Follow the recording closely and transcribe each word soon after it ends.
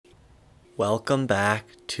Welcome back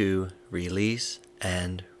to Release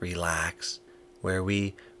and Relax, where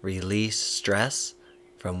we release stress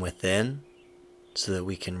from within so that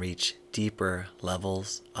we can reach deeper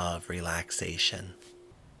levels of relaxation.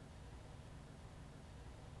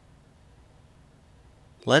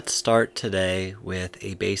 Let's start today with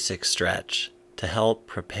a basic stretch to help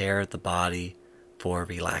prepare the body for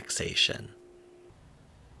relaxation.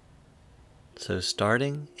 So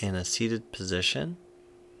starting in a seated position,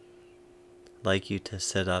 I'd like you to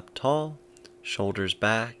sit up tall, shoulders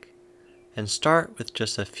back, and start with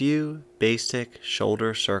just a few basic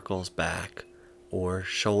shoulder circles back or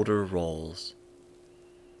shoulder rolls.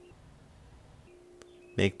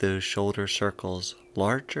 Make those shoulder circles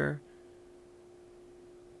larger.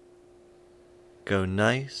 Go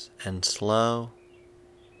nice and slow,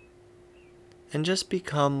 and just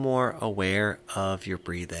become more aware of your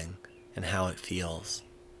breathing and how it feels.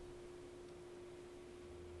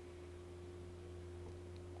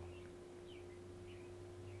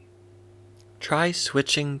 Try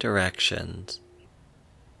switching directions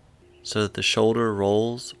so that the shoulder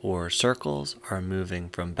rolls or circles are moving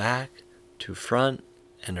from back to front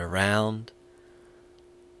and around.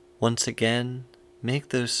 Once again, make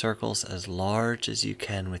those circles as large as you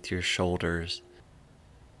can with your shoulders.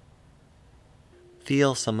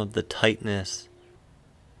 Feel some of the tightness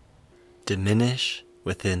diminish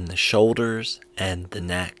within the shoulders and the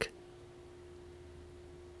neck.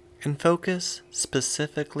 And focus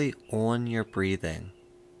specifically on your breathing.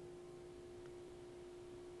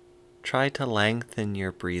 Try to lengthen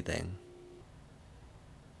your breathing.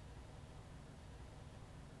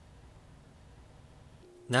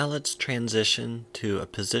 Now let's transition to a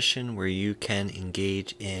position where you can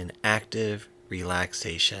engage in active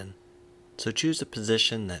relaxation. So choose a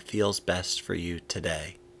position that feels best for you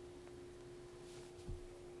today.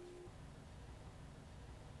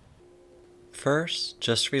 First,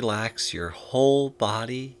 just relax your whole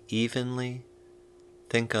body evenly.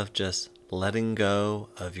 Think of just letting go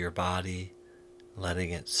of your body,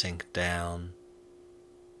 letting it sink down.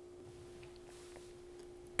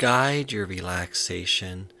 Guide your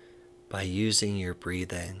relaxation by using your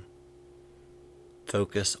breathing.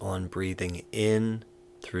 Focus on breathing in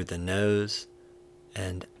through the nose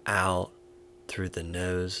and out through the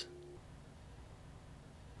nose.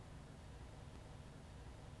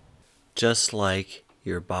 Just like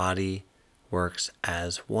your body works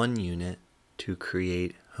as one unit to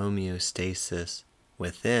create homeostasis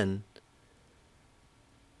within,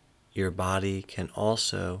 your body can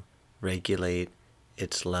also regulate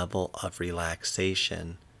its level of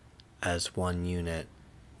relaxation as one unit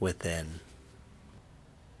within.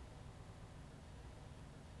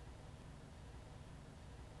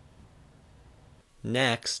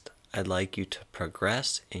 Next, I'd like you to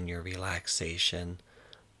progress in your relaxation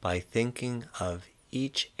by thinking of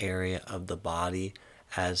each area of the body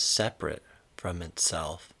as separate from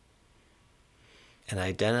itself, and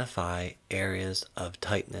identify areas of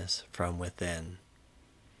tightness from within.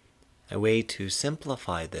 A way to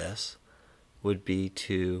simplify this would be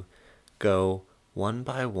to go one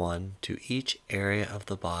by one to each area of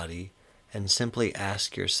the body and simply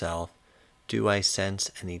ask yourself, do I sense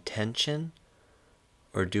any tension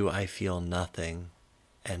or do I feel nothing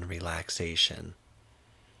and relaxation?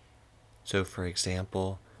 So for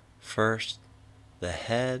example, first the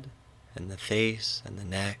head and the face and the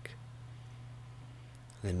neck,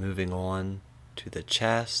 then moving on to the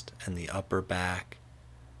chest and the upper back,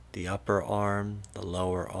 the upper arm, the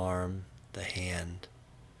lower arm, the hand.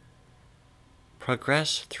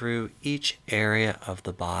 Progress through each area of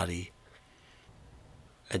the body,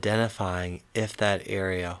 identifying if that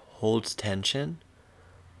area holds tension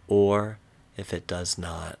or if it does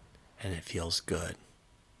not and it feels good.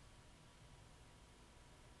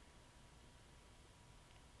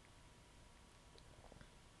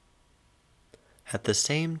 At the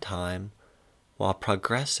same time, while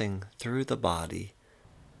progressing through the body,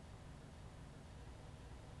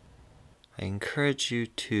 I encourage you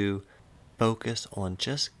to focus on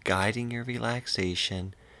just guiding your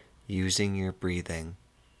relaxation using your breathing.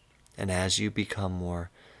 And as you become more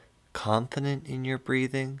confident in your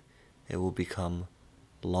breathing, it will become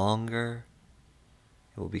longer,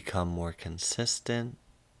 it will become more consistent.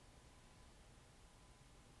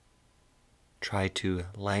 Try to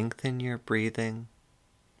lengthen your breathing,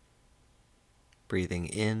 breathing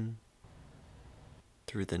in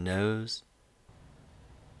through the nose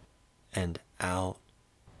and out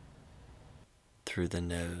through the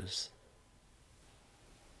nose.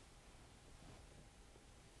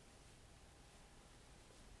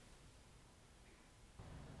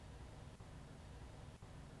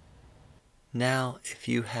 Now, if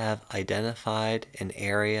you have identified an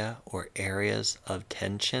area or areas of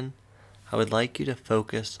tension, I would like you to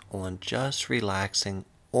focus on just relaxing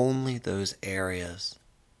only those areas.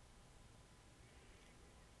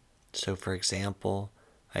 So, for example,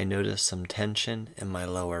 I notice some tension in my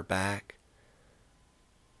lower back.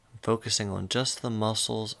 I'm focusing on just the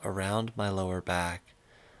muscles around my lower back.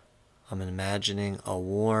 I'm imagining a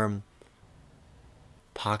warm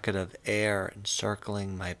pocket of air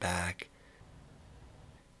encircling my back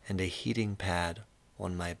and a heating pad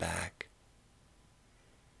on my back.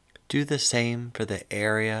 Do the same for the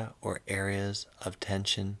area or areas of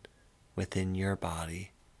tension within your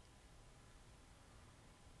body.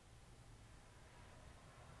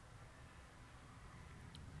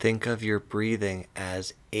 Think of your breathing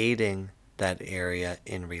as aiding that area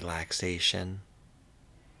in relaxation.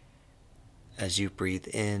 As you breathe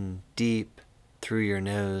in deep through your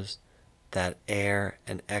nose, that air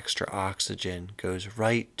and extra oxygen goes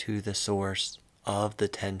right to the source of the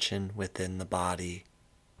tension within the body.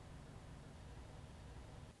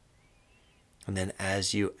 And then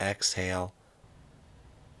as you exhale,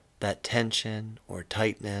 that tension or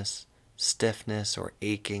tightness, stiffness or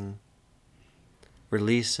aching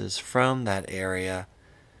releases from that area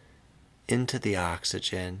into the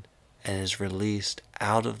oxygen and is released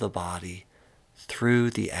out of the body through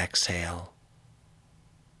the exhale.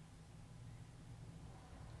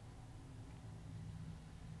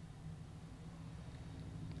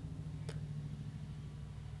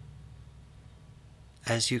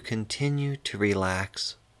 As you continue to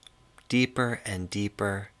relax deeper and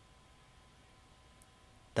deeper,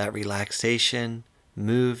 that relaxation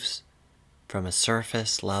moves from a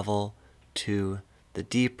surface level to the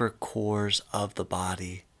deeper cores of the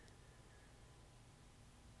body.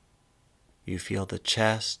 You feel the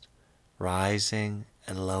chest rising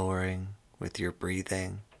and lowering with your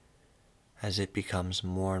breathing as it becomes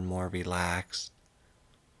more and more relaxed.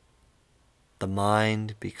 The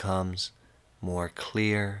mind becomes more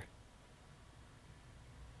clear.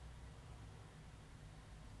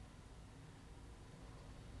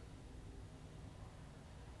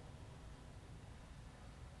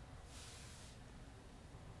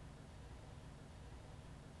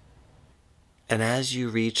 And as you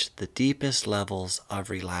reach the deepest levels of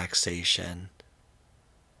relaxation,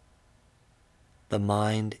 the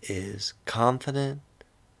mind is confident,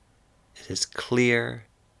 it is clear,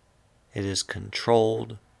 it is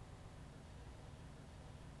controlled.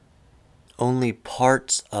 Only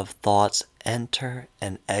parts of thoughts enter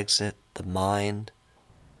and exit the mind.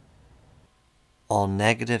 All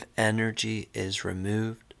negative energy is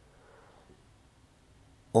removed.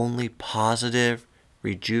 Only positive,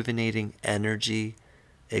 rejuvenating energy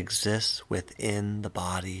exists within the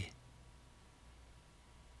body.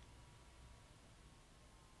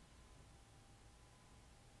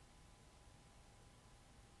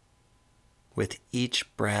 With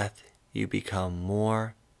each breath, you become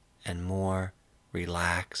more and more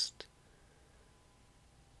relaxed.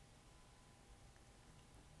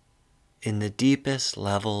 In the deepest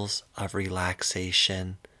levels of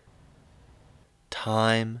relaxation,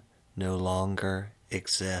 time no longer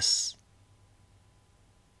exists.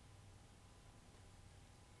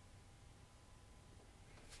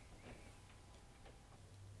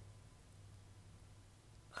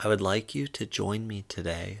 I would like you to join me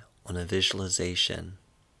today on a visualization.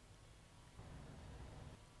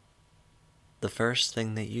 The first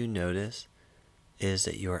thing that you notice is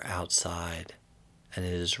that you are outside and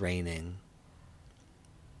it is raining.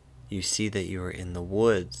 You see that you are in the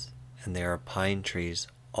woods and there are pine trees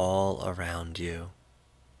all around you.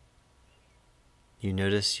 You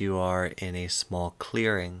notice you are in a small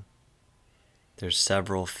clearing. There's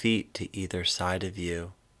several feet to either side of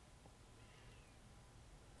you,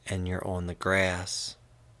 and you're on the grass.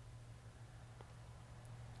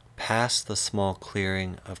 Past the small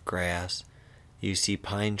clearing of grass, you see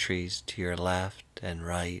pine trees to your left and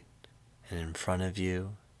right, and in front of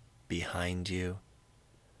you, behind you.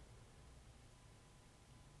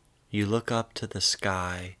 You look up to the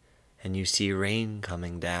sky and you see rain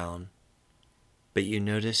coming down, but you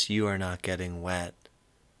notice you are not getting wet.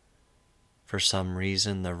 For some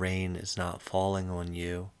reason, the rain is not falling on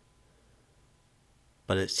you,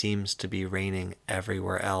 but it seems to be raining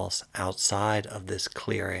everywhere else outside of this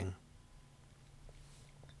clearing.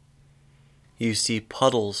 You see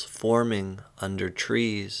puddles forming under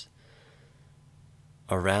trees,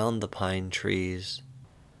 around the pine trees.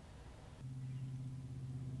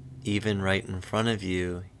 Even right in front of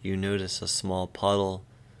you, you notice a small puddle.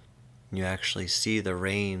 You actually see the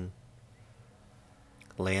rain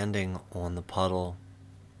landing on the puddle,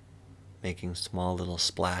 making small little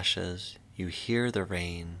splashes. You hear the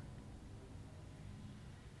rain.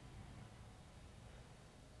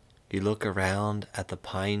 You look around at the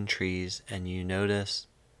pine trees and you notice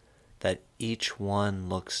that each one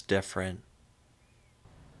looks different.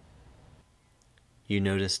 You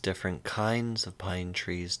notice different kinds of pine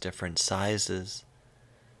trees, different sizes.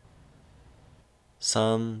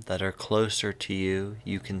 Some that are closer to you,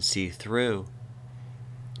 you can see through,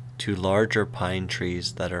 to larger pine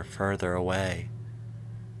trees that are further away.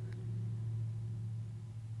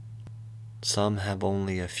 Some have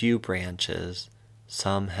only a few branches,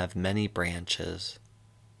 some have many branches.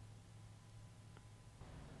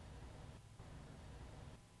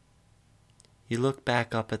 You look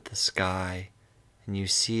back up at the sky and you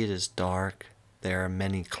see it is dark. There are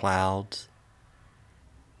many clouds.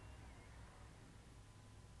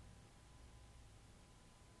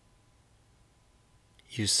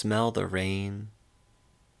 You smell the rain.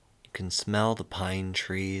 You can smell the pine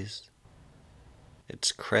trees.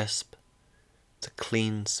 It's crisp. It's a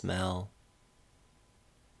clean smell.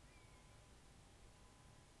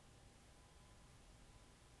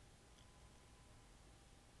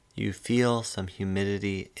 You feel some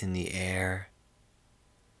humidity in the air.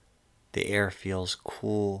 The air feels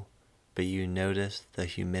cool, but you notice the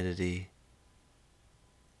humidity.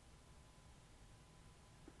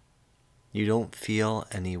 You don't feel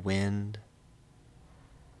any wind.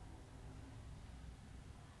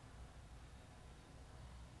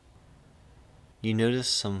 You notice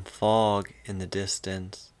some fog in the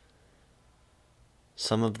distance.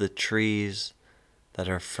 Some of the trees that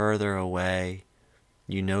are further away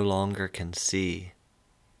you no longer can see.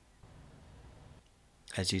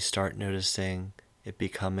 As you start noticing it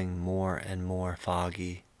becoming more and more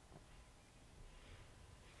foggy.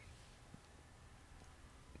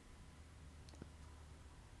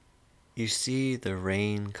 You see the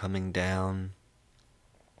rain coming down.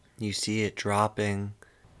 You see it dropping,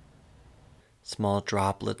 small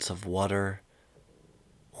droplets of water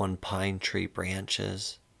on pine tree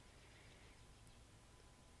branches.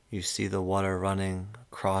 You see the water running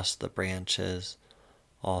across the branches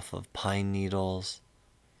off of pine needles.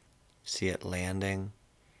 You see it landing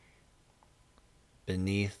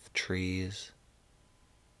beneath trees.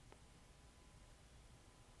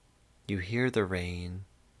 You hear the rain.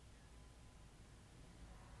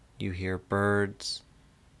 You hear birds.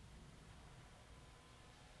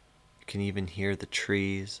 You can even hear the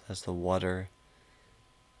trees as the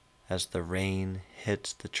rain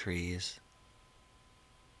hits the trees.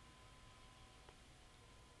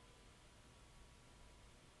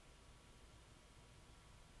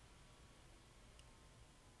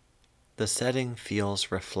 The setting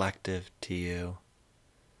feels reflective to you,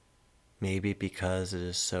 maybe because it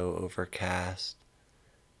is so overcast,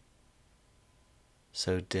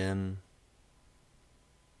 so dim,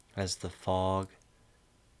 as the fog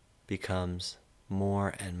becomes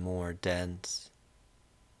more and more dense.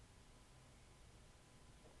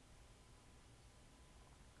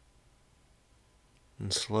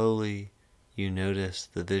 And slowly you notice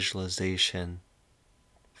the visualization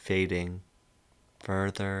fading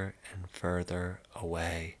further and further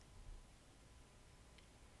away.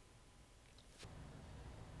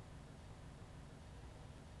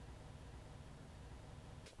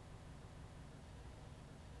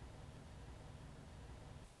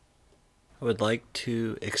 I would like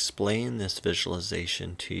to explain this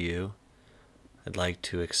visualization to you. I'd like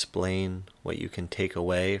to explain what you can take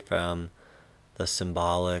away from the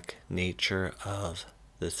symbolic nature of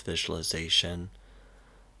this visualization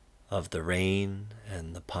of the rain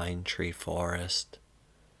and the pine tree forest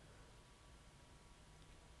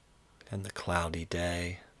and the cloudy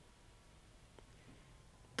day.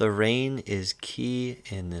 The rain is key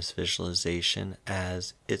in this visualization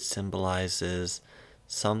as it symbolizes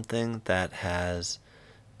something that has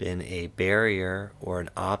been a barrier or an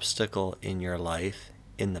obstacle in your life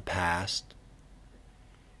in the past.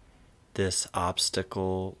 This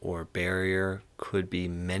obstacle or barrier could be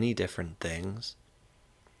many different things.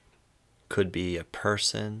 Could be a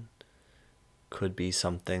person, could be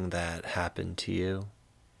something that happened to you,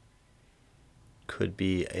 could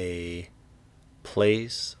be a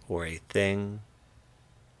place or a thing,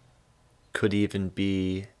 could even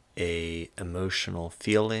be a emotional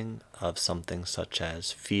feeling of something such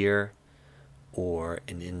as fear or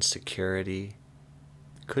an insecurity.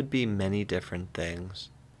 Could be many different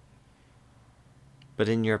things. But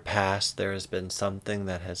in your past there has been something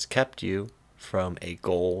that has kept you from a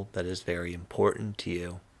goal that is very important to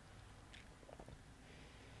you.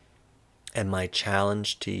 And my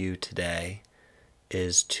challenge to you today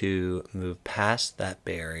is to move past that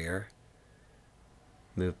barrier,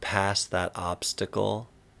 move past that obstacle,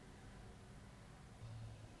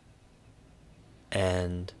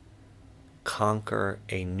 and conquer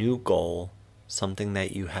a new goal, something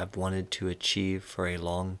that you have wanted to achieve for a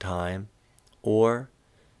long time, or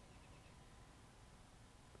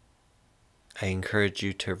I encourage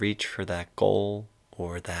you to reach for that goal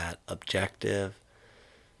or that objective,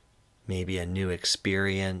 maybe a new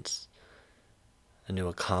experience, a new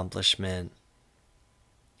accomplishment,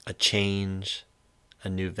 a change, a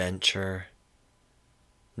new venture,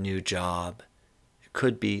 new job. It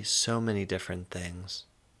could be so many different things.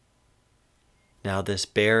 Now, this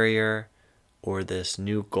barrier or this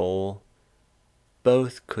new goal,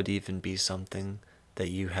 both could even be something that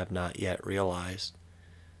you have not yet realized.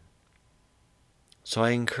 So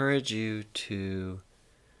I encourage you to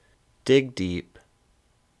dig deep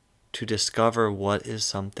to discover what is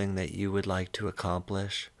something that you would like to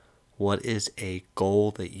accomplish, what is a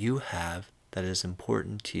goal that you have that is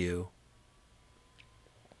important to you.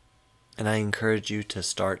 And I encourage you to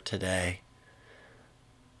start today.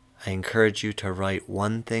 I encourage you to write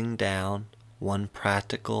one thing down, one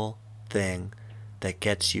practical thing that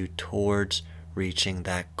gets you towards reaching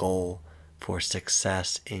that goal for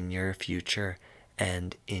success in your future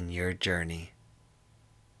and in your journey.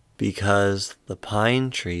 Because the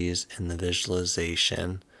pine trees in the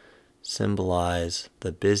visualization symbolize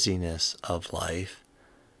the busyness of life,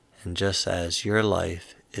 and just as your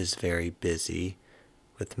life is very busy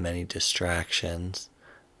with many distractions,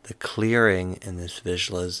 the clearing in this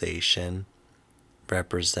visualization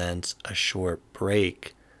represents a short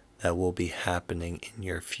break that will be happening in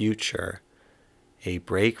your future, a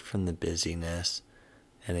break from the busyness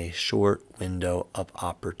and a short window of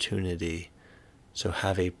opportunity. So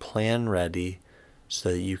have a plan ready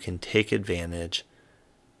so that you can take advantage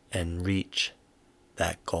and reach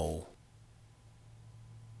that goal.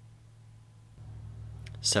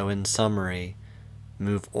 So in summary,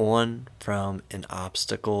 move on from an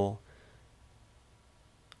obstacle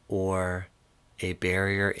or a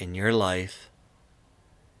barrier in your life.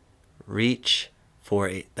 Reach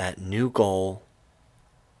for that new goal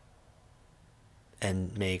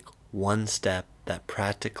and make one step that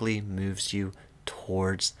practically moves you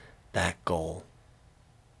towards that goal.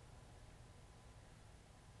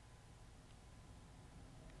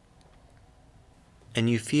 And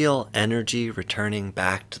you feel energy returning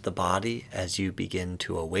back to the body as you begin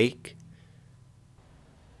to awake.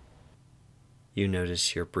 You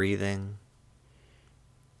notice your breathing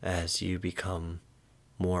as you become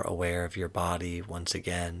more aware of your body once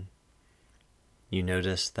again. You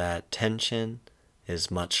notice that tension is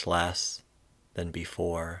much less than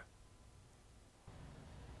before.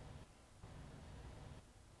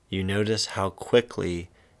 You notice how quickly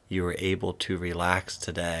you were able to relax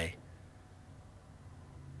today.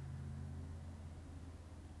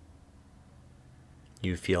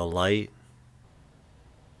 You feel light.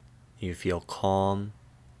 You feel calm.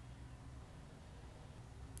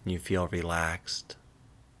 You feel relaxed.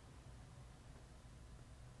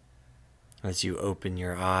 As you open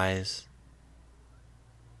your eyes,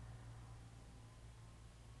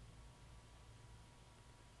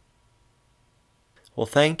 well,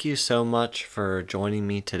 thank you so much for joining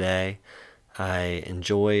me today. I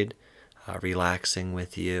enjoyed relaxing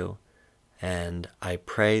with you, and I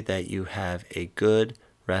pray that you have a good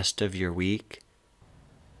rest of your week.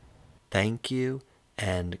 Thank you,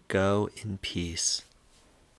 and go in peace.